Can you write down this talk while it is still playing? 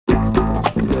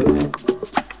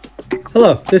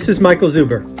Hello, this is Michael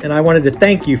Zuber, and I wanted to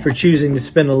thank you for choosing to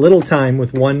spend a little time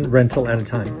with one rental at a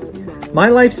time. My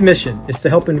life's mission is to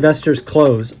help investors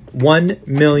close 1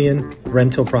 million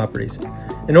rental properties.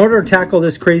 In order to tackle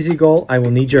this crazy goal, I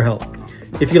will need your help.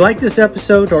 If you like this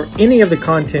episode or any of the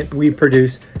content we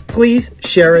produce, please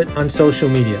share it on social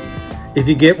media. If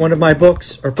you get one of my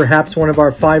books or perhaps one of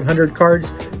our 500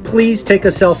 cards, please take a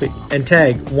selfie and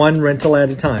tag one rental at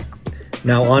a time.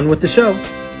 Now on with the show.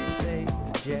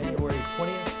 January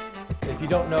 20th. If you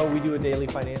don't know, we do a daily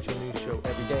financial news show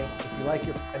every day. If you like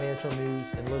your financial news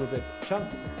in little bit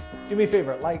chunks, do me a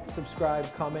favor, like,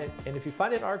 subscribe, comment, and if you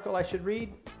find an article I should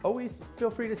read, always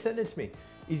feel free to send it to me.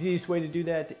 Easiest way to do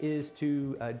that is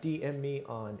to DM me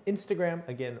on Instagram.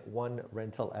 Again, one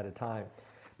rental at a time.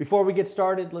 Before we get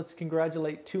started, let's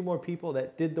congratulate 2 more people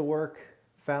that did the work,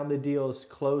 found the deals,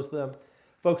 closed them.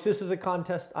 Folks, this is a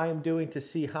contest I am doing to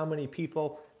see how many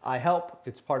people I help.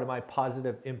 It's part of my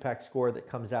positive impact score that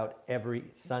comes out every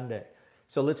Sunday.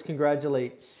 So let's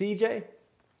congratulate CJ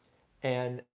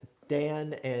and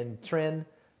Dan and Tren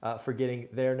for getting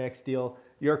their next deal.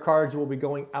 Your cards will be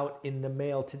going out in the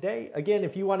mail today. Again,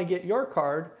 if you want to get your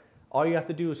card, all you have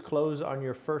to do is close on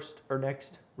your first or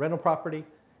next rental property.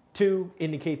 2,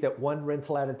 indicate that one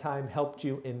rental at a time helped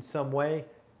you in some way.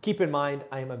 Keep in mind,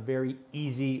 I am a very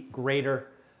easy grader.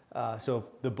 So if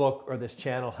the book or this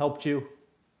channel helped you,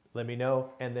 let me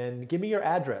know. And then give me your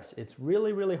address. It's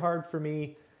really, really hard for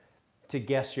me to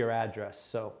guess your address.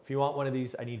 So if you want one of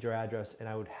these, I need your address and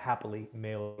I would happily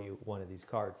mail you one of these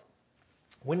cards.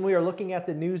 When we are looking at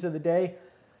the news of the day,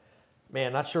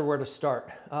 man, not sure where to start.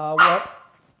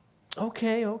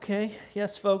 Okay.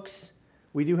 Yes, folks,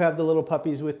 we do have the little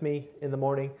puppies with me in the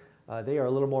morning. They are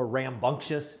a little more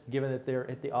rambunctious given that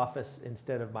they're at the office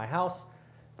instead of my house,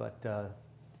 but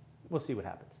we'll see what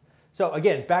happens. So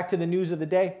again, back to the news of the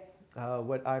day.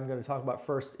 What I'm going to talk about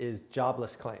first is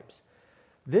jobless claims.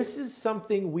 This is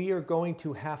something we are going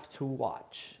to have to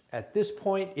watch. At this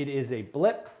point, it is a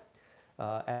blip.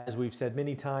 As we've said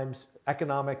many times,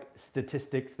 economic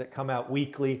statistics that come out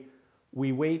weekly,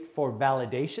 we wait for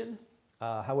validation.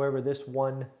 However, this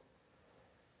one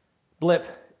blip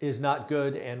is not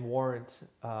good and warrants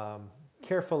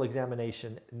careful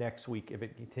examination next week if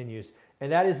it continues. And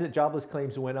that is that jobless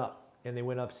claims went up, and they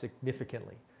went up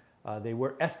significantly. They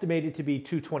were estimated to be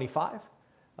 225.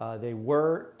 They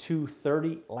were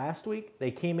 230 last week.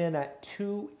 They came in at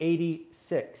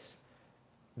 286.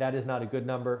 That is not a good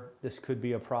number. This could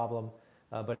be a problem.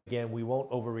 But again, we won't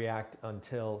overreact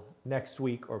until next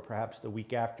week or perhaps the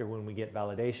week after when we get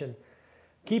validation.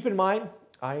 Keep in mind,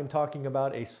 I am talking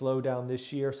about a slowdown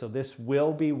this year, so this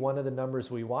will be one of the numbers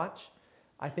we watch.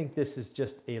 I think this is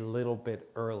just a little bit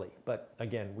early, but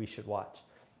again, we should watch.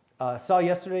 Saw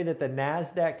yesterday that the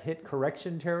NASDAQ hit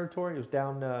correction territory. It was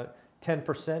down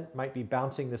 10%, might be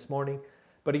bouncing this morning.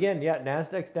 But again, yeah,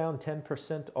 NASDAQ's down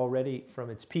 10% already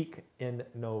from its peak in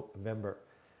November.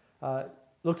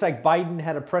 Looks like Biden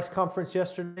had a press conference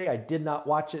yesterday. I did not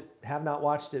watch it, have not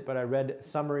watched it, but I read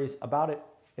summaries about it,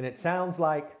 and it sounds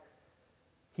like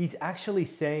he's actually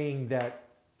saying that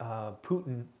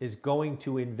Putin is going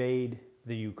to invade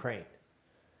the Ukraine.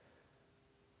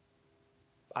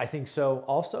 I think so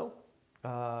also.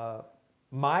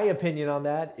 My opinion on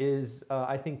that is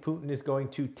I think Putin is going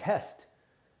to test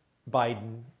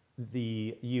Biden,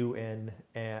 the UN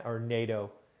or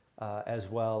NATO, as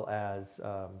well as,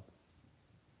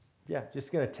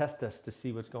 just going to test us to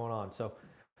see what's going on. So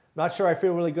not sure I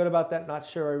feel really good about that. Not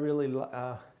sure I really,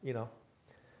 I'm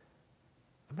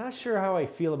not sure how I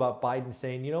feel about Biden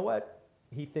saying, you know what?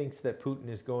 He thinks that Putin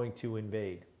is going to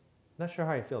invade. Not sure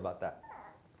how I feel about that.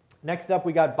 Next up,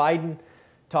 we got Biden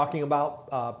talking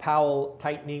about Powell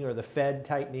tightening or the Fed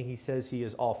tightening. He says he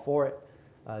is all for it.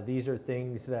 These are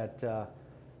things that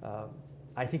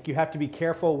I think you have to be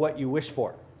careful what you wish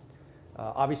for.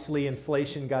 Obviously,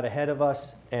 inflation got ahead of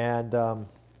us, and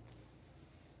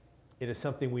it is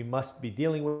something we must be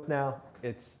dealing with now.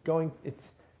 It's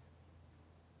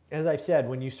as I've said,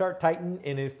 when you start tightening,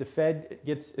 and if the Fed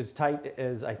gets as tight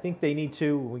as I think they need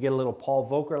to, we get a little Paul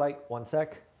Volcker-like, one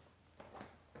sec.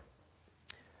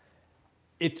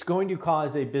 It's going to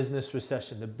cause a business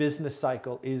recession. The business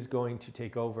cycle is going to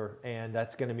take over, and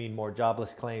that's going to mean more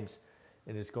jobless claims,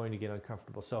 and it's going to get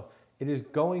uncomfortable. So it is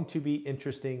going to be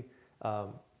interesting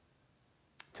to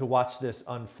watch this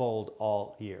unfold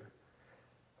all year.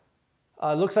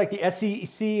 Looks like the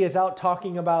SEC is out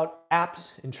talking about apps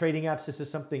and trading apps. This is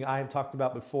something I have talked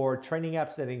about before. Trading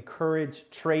apps that encourage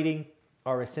trading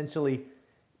are essentially,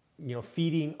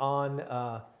 feeding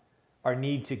on our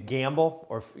need to gamble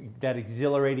or that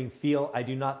exhilarating feel. I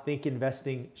do not think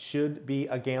investing should be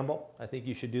a gamble. I think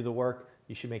you should do the work.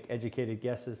 You should make educated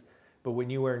guesses. But when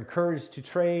you are encouraged to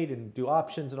trade and do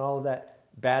options and all of that,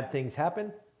 bad things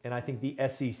happen. And I think the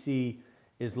SEC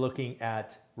is looking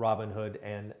at Robinhood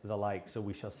and the like. So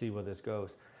we shall see where this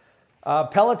goes.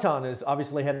 Peloton has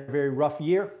obviously had a very rough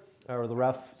year, or the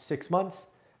rough 6 months.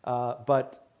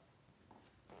 But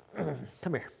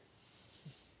come here.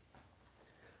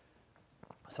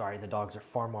 Sorry, the dogs are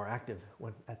far more active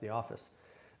when at the office.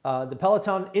 The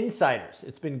Peloton insiders,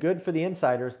 it's been good for the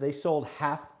insiders. They sold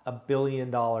 $500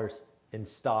 million in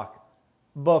stock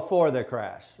before the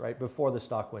crash, right? Before the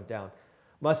stock went down.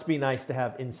 Must be nice to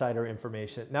have insider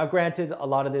information. Now, granted, a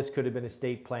lot of this could have been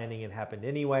estate planning and happened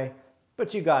anyway,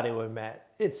 but you got to admit,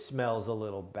 it smells a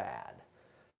little bad.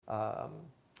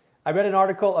 I read an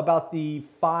article about the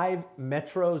 5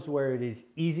 metros where it is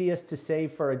easiest to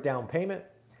save for a down payment.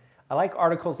 I like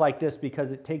articles like this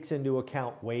because it takes into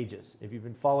account wages. If you've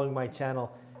been following my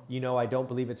channel, you know I don't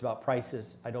believe it's about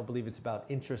prices. I don't believe it's about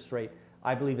interest rate.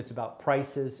 I believe it's about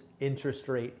prices, interest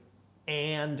rate,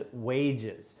 and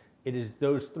wages. It is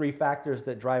those 3 factors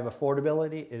that drive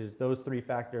affordability. It is those 3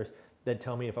 factors that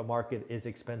tell me if a market is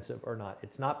expensive or not.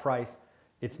 It's not price,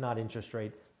 it's not interest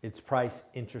rate. It's price,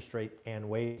 interest rate, and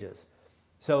wages.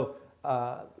 So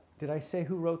did I say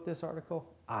who wrote this article?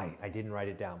 I didn't write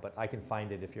it down, but I can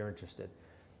find it if you're interested.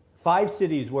 5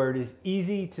 cities where it is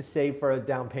easy to save for a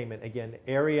down payment. Again,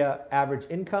 area, average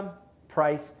income,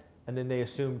 price, and then they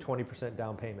assume 20%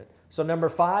 down payment. So number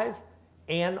 5,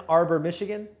 Ann Arbor,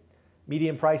 Michigan.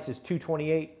 Median price is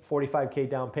 $228, $45K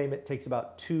down payment. Takes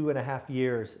about 2.5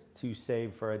 years to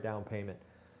save for a down payment.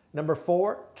 Number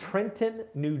 4, Trenton,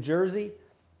 New Jersey.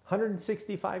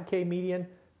 $165K median,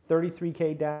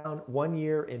 $33K down, 1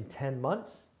 year and 10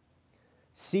 months.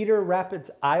 Cedar Rapids,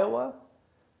 Iowa,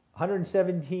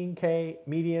 $117K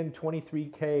median,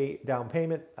 $23K down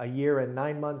payment, a year and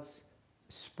 9 months.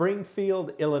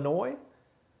 Springfield, Illinois,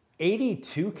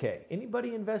 $82K.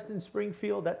 Anybody invest in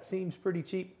Springfield? That seems pretty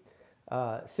cheap.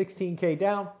 $16K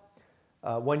down,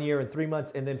 1 year and 3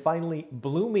 months. And then finally,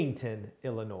 Bloomington,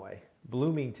 Illinois.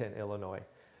 Bloomington, Illinois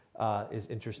is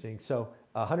interesting. So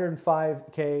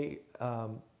 105K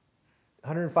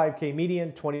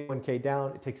median, 21K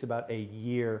down. It takes about a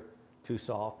year to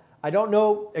solve. I don't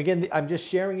know. Again, I'm just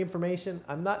sharing information.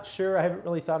 I'm not sure. I haven't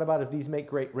really thought about if these make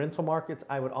great rental markets.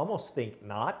 I would almost think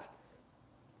not.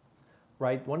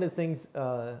 Right? One of the things,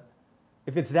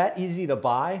 if it's that easy to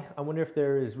buy, I wonder if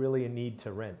there is really a need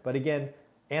to rent. But again,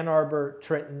 Ann Arbor,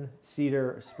 Trenton,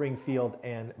 Cedar, Springfield,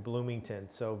 and Bloomington.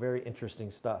 So very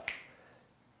interesting stuff.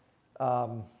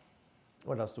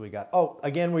 What else do we got? Oh,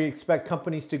 again, we expect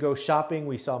companies to go shopping.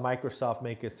 We saw Microsoft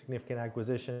make a significant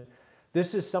acquisition.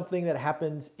 This is something that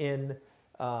happens in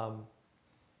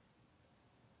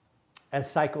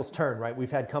as cycles turn, right? We've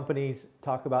had companies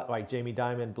talk about, like Jamie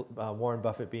Dimon, Warren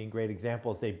Buffett being great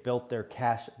examples. They built their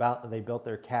cash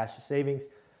savings.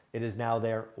 It is now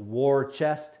their war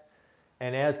chest.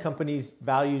 And as companies'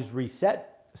 values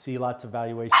reset, see lots of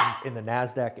valuations in the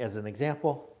NASDAQ as an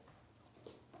example.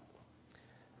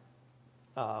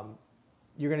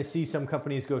 You're going to see some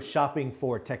companies go shopping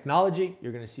for technology.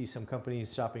 You're going to see some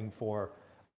companies shopping for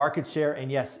market share.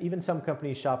 And yes, even some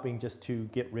companies shopping just to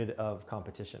get rid of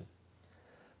competition.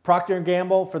 Procter &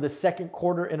 Gamble for the 2nd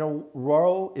quarter in a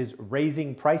row is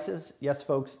raising prices. Yes,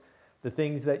 folks, the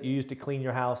things that you use to clean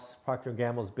your house, Procter &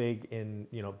 Gamble is big in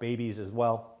babies as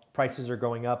well. Prices are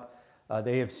going up.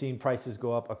 They have seen prices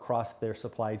go up across their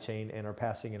supply chain and are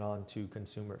passing it on to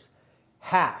consumers.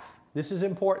 This is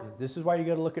important. This is why you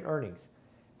got to look at earnings.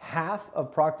 Half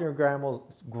of Procter & Gamble's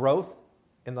growth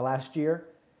in the last year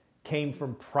came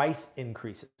from price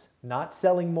increases, not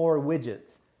selling more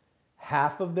widgets.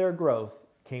 Half of their growth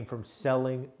came from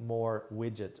selling more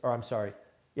widgets.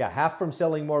 Half from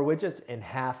selling more widgets and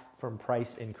half from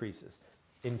price increases.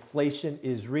 Inflation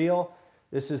is real.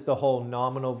 This is the whole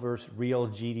nominal versus real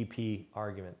GDP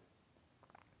argument.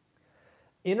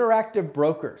 Interactive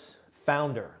Brokers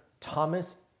founder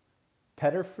Thomas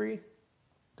Petterfree,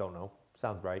 don't know,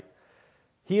 sounds right.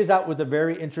 He is out with a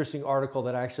very interesting article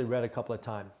that I actually read a couple of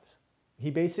times.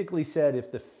 He basically said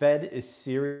if the Fed is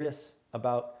serious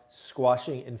about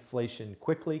squashing inflation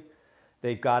quickly,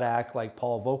 they've got to act like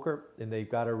Paul Volcker and they've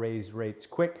got to raise rates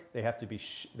quick. They have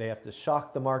to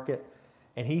shock the market.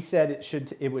 And he said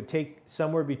it would take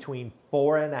somewhere between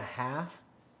 4.5%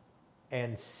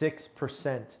 and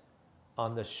 6%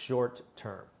 on the short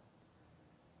term.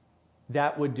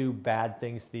 That would do bad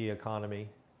things to the economy.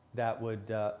 That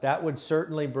would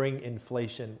certainly bring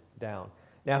inflation down.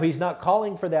 Now, he's not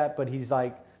calling for that, but he's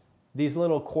like, these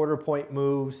little quarter point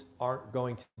moves aren't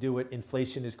going to do it.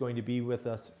 Inflation is going to be with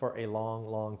us for a long,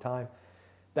 long time.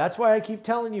 That's why I keep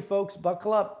telling you folks,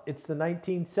 buckle up. It's the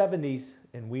 1970s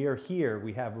and we are here.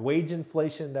 We have wage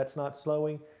inflation that's not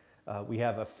slowing. We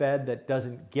have a Fed that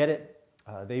doesn't get it.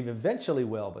 They eventually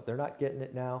will, but they're not getting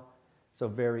it now. So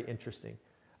very interesting.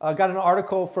 Got an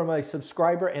article from a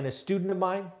subscriber and a student of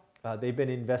mine. They've been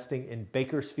investing in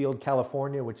Bakersfield,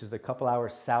 California, which is a couple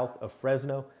hours south of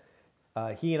Fresno.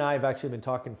 He and I have actually been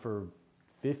talking for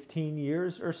 15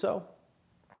 years or so.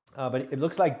 But it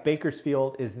looks like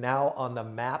Bakersfield is now on the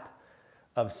map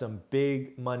of some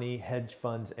big money hedge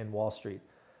funds and Wall Street.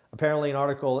 Apparently an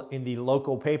article in the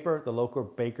local paper, the local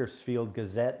Bakersfield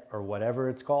Gazette or whatever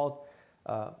it's called,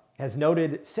 has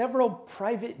noted several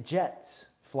private jets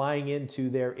flying into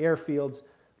their airfields,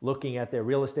 looking at their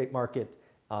real estate market,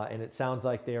 and it sounds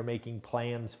like they are making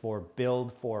plans for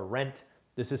build for rent.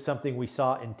 This is something we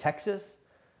saw in Texas.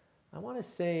 I want to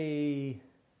say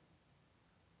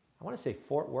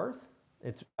Fort Worth.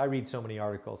 I read so many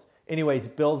articles. Anyways,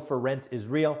 build for rent is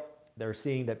real. They're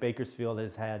seeing that Bakersfield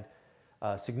has had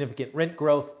significant rent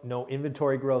growth, no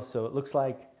inventory growth. So it looks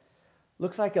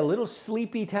like a little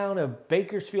sleepy town of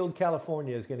Bakersfield,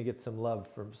 California is going to get some love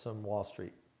from some Wall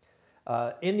Street.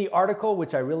 In the article,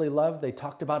 which I really love, they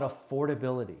talked about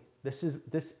affordability. This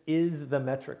is the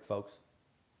metric, folks.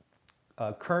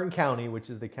 Kern County, which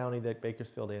is the county that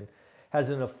Bakersfield in, has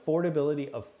an affordability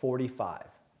of 45.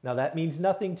 Now that means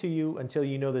nothing to you until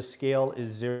you know the scale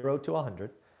is 0 to 100.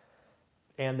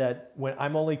 And that when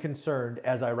I'm only concerned,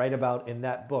 as I write about in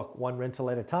that book, One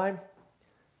Rental at a Time,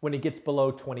 when it gets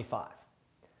below 25.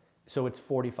 So it's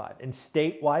 45. And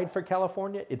statewide for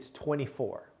California, it's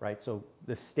 24, right? So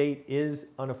the state is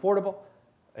unaffordable.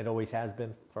 It always has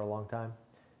been for a long time.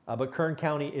 But Kern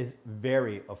County is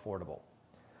very affordable.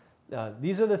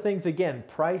 These are the things, again,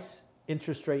 price,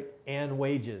 interest rate, and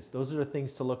wages. Those are the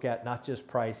things to look at, not just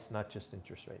price, not just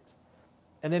interest rates.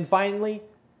 And then finally,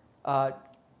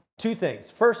 two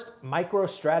things. First, micro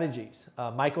strategies.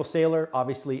 Michael Saylor,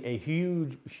 obviously a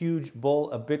huge bull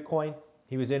of Bitcoin.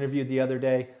 He was interviewed the other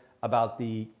day about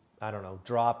the,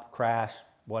 drop, crash,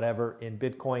 whatever in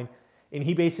Bitcoin. And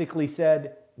he basically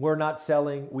said, we're not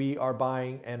selling, we are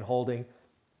buying and holding.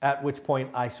 At which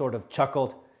point I sort of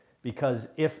chuckled, because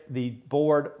if the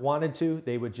board wanted to,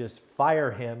 they would just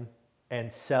fire him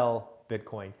and sell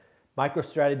Bitcoin.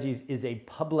 MicroStrategies is a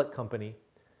public company.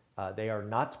 They are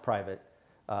not private.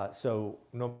 So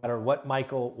no matter what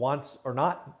Michael wants or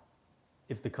not,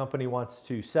 if the company wants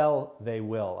to sell, they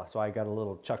will. So I got a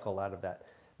little chuckle out of that.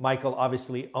 Michael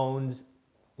obviously owns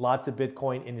lots of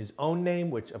Bitcoin in his own name,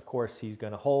 which of course he's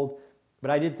going to hold. But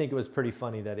I did think it was pretty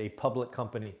funny that a public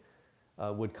company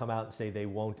would come out and say they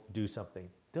won't do something.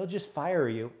 They'll just fire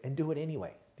you and do it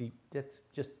anyway. That's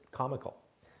just comical.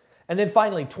 And then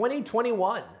finally,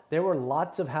 2021, there were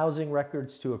lots of housing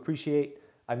records to appreciate.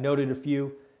 I've noted a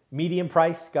few. Median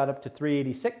price got up to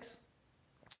 $386.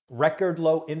 Record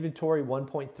low inventory,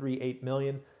 1.38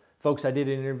 million. Folks, I did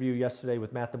an interview yesterday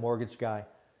with Matt the Mortgage Guy,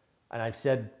 and I've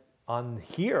said on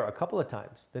here a couple of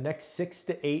times, the next 6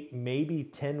 to 8, maybe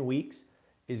 10 weeks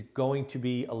is going to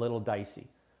be a little dicey.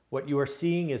 What you are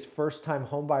seeing is first-time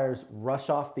homebuyers rush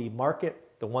off the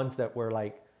market, the ones that were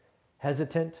like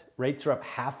hesitant. Rates are up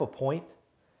 0.5 point.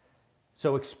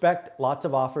 So expect lots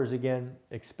of offers again,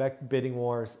 expect bidding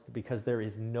wars because there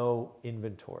is no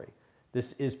inventory.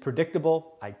 This is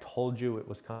predictable. I told you it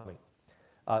was coming.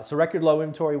 So record low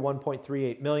inventory,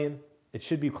 1.38 million. It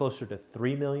should be closer to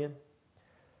 3 million.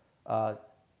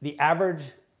 The average,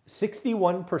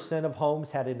 61% of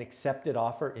homes had an accepted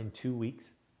offer in 2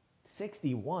 weeks.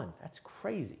 61, that's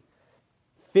crazy.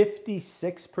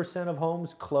 56% of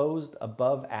homes closed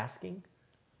above asking.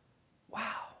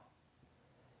 Wow.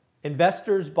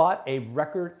 Investors bought a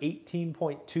record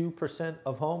 18.2%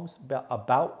 of homes,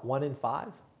 about 1 in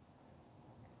 5.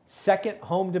 Second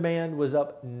home demand was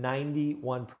up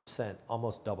 91%,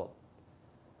 almost doubled.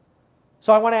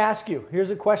 So I want to ask you, here's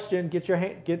a question,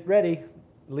 get ready,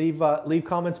 leave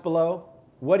comments below.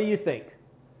 What do you think?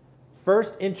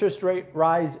 First interest rate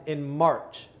rise in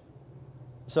March.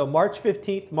 So March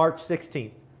 15th, March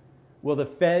 16th. Will the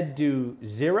Fed do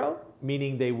 0,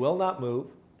 meaning they will not move?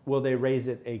 Will they raise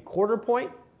it 1/4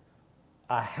 point,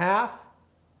 1/2,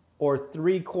 or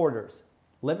 3/4?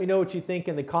 Let me know what you think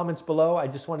in the comments below. I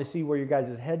just want to see where your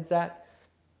guys' head's at.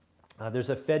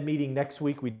 There's a Fed meeting next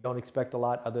week. We don't expect a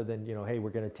lot other than, hey, we're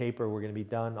going to taper, we're going to be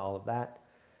done, all of that.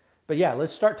 But yeah,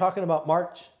 let's start talking about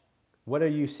March. What are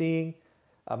you seeing?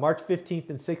 March 15th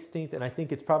and 16th, and I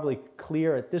think it's probably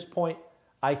clear at this point,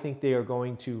 I think they are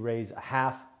going to raise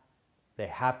 1/2. They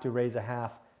have to raise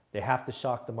 1/2. They have to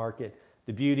shock the market.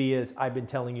 The beauty is I've been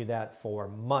telling you that for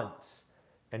months.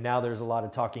 And now there's a lot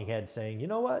of talking heads saying, you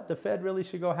know what, the Fed really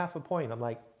should go half a point. I'm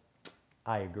like,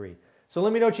 I agree. So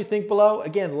let me know what you think below.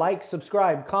 Again, like,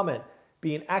 subscribe, comment,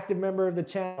 be an active member of the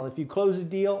channel. If you close a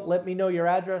deal, let me know your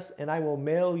address and I will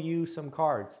mail you some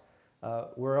cards.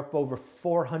 We're up over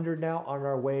 400 now, on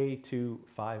our way to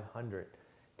 500.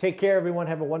 Take care, everyone.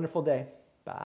 Have a wonderful day.